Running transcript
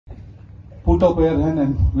put up your hand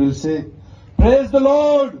and we'll say, Praise the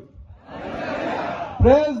Lord! Hallelujah.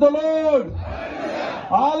 Praise the Lord!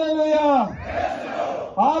 Hallelujah!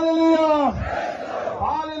 Hallelujah!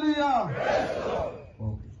 Hallelujah!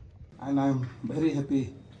 Okay. And I'm very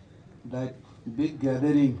happy that big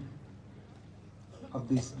gathering of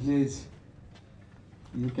this village.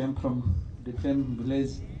 You came from different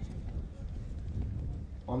village.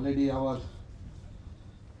 Already our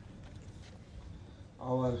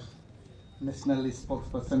national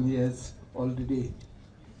spokesperson, he has already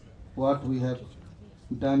what we have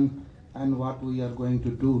done and what we are going to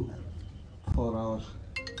do for our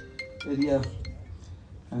area.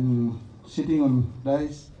 And sitting on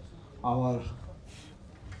dais, our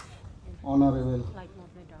honorable,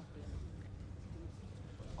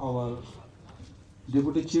 our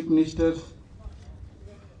Deputy Chief Minister,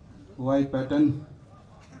 Y. Patton,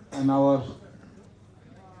 and our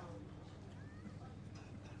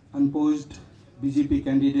unopposed BJP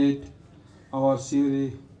candidate, our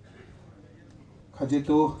Shri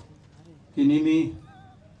Kinimi,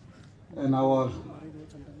 and our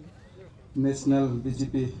national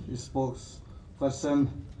BJP spokesperson,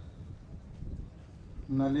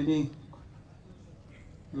 Nalini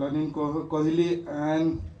Kohli,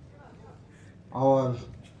 and our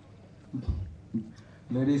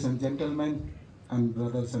ladies and gentlemen and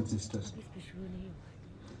brothers and sisters.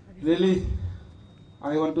 Really,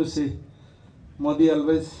 I want to say, Modi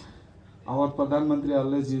always, our Pradhan Mantri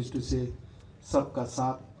always used to say, Sabka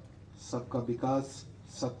Saath Sabka Vikas,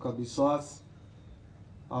 Sabka Vishwas,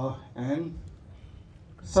 and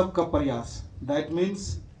Sabka Prayas. That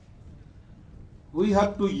means we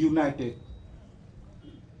have to unite it.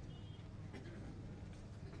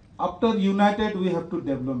 After united, we have to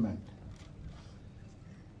development.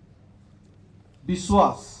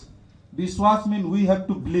 Vishwas. Vishwas means we have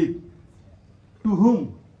to believe. To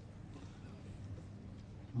whom?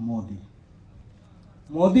 Modi.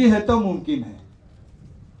 Modi hai to mumkin hai.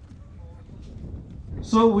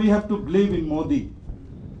 So we have to believe in Modi.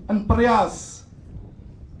 And Prayas.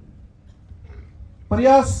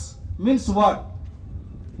 Prayas means what?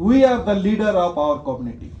 We are the leader of our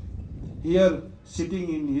community. Here, sitting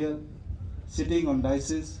on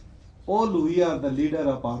dices, all we are the leader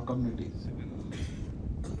of our community.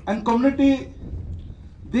 And community,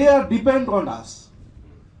 they are depend on us.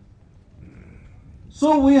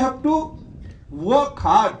 So we have to work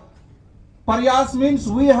hard. Prayas means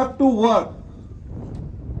we have to work.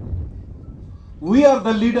 We are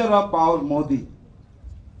the leader of our Modi.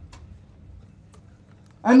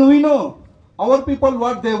 And we know our people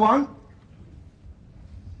what they want.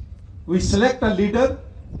 We select a leader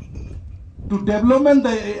to develop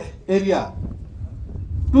the area,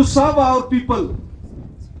 to serve our people.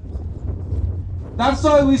 That's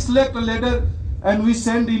why we select a leader and we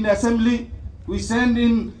send in assembly, we send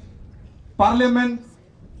in parliament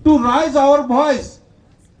to raise our voice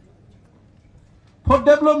for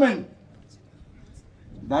development.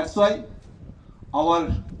 That's why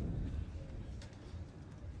our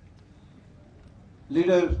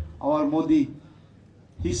leader, our Modi,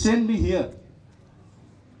 he sent me here.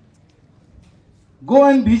 Go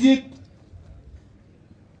and visit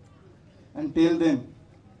and tell them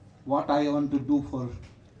what I want to do for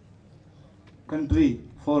country,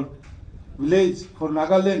 for village, for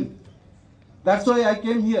Nagaland. That's why I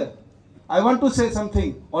came here. I want to say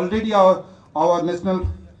something. Already our national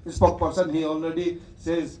spokesperson, he already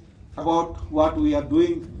says about what we are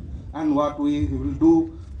doing and what we will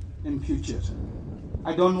do in future.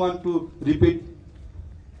 I don't want to repeat,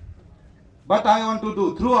 but I want to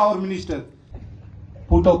do through our minister.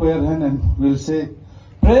 Put up your hand and we'll say,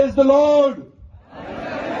 Praise the Lord!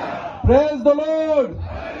 Hallelujah. Praise the Lord!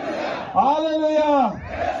 Hallelujah!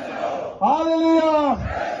 Hallelujah!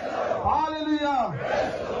 Hallelujah!